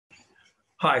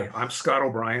Hi, I'm Scott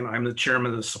O'Brien. I'm the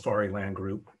chairman of the Safari Land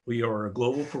Group. We are a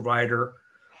global provider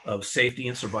of safety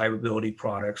and survivability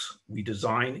products. We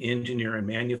design, engineer, and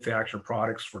manufacture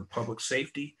products for public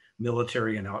safety,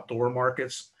 military, and outdoor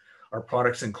markets. Our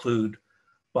products include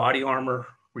body armor,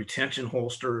 retention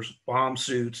holsters, bomb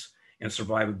suits, and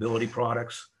survivability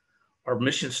products. Our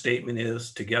mission statement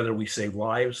is "Together we save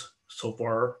lives." So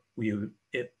far,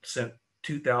 it sent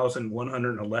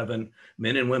 2,111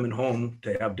 men and women home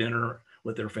to have dinner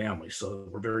with their families. So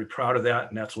we're very proud of that,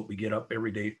 and that's what we get up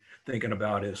every day thinking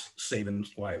about is saving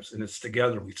lives. And it's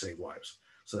together we save lives.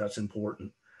 So that's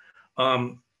important.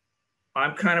 Um,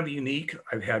 I'm kind of unique.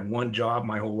 I've had one job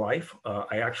my whole life.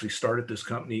 I actually started this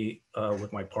company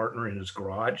with my partner in his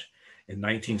garage in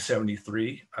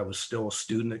 1973. I was still a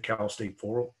student at Cal State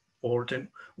Fullerton,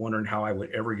 wondering how I would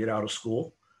ever get out of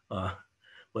school.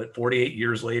 But 48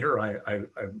 years later, I've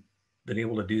been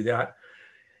able to do that.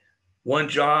 One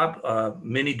job,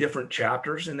 many different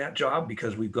chapters in that job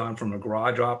because we've gone from a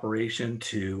garage operation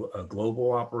to a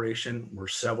global operation. We're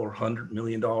several $100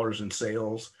 million in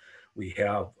sales. We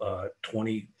have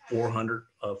 2,400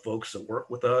 folks that work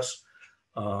with us,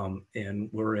 and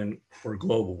we're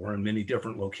global. We're in many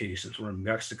different locations. We're in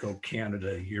Mexico,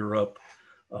 Canada, Europe,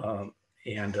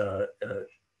 and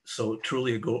so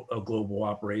truly a global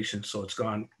operation. So it's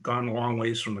gone a long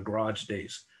ways from the garage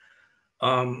days.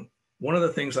 One of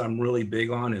the things I'm really big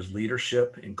on is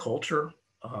leadership and culture.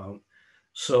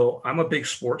 So I'm a big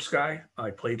sports guy.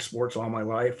 I played sports all my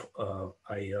life.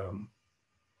 I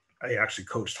actually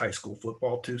coached high school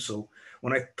football too. So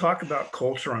when I talk about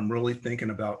culture, I'm really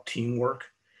thinking about teamwork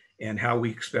and how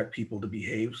we expect people to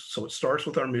behave. So it starts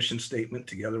with our mission statement,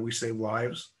 "Together we save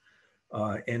lives."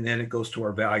 And then it goes to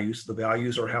our values. The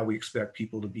values are how we expect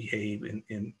people to behave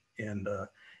and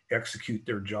execute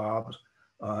their jobs.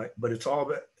 But it's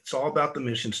all about the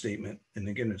mission statement. And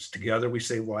again, it's together we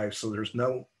save lives. So there's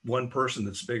no one person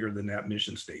that's bigger than that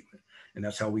mission statement. And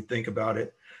that's how we think about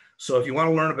it. So if you want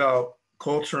to learn about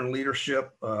culture and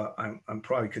leadership, I'm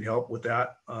probably could help with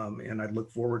that. And I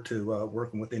look forward to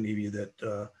working with any of you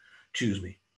that choose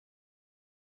me.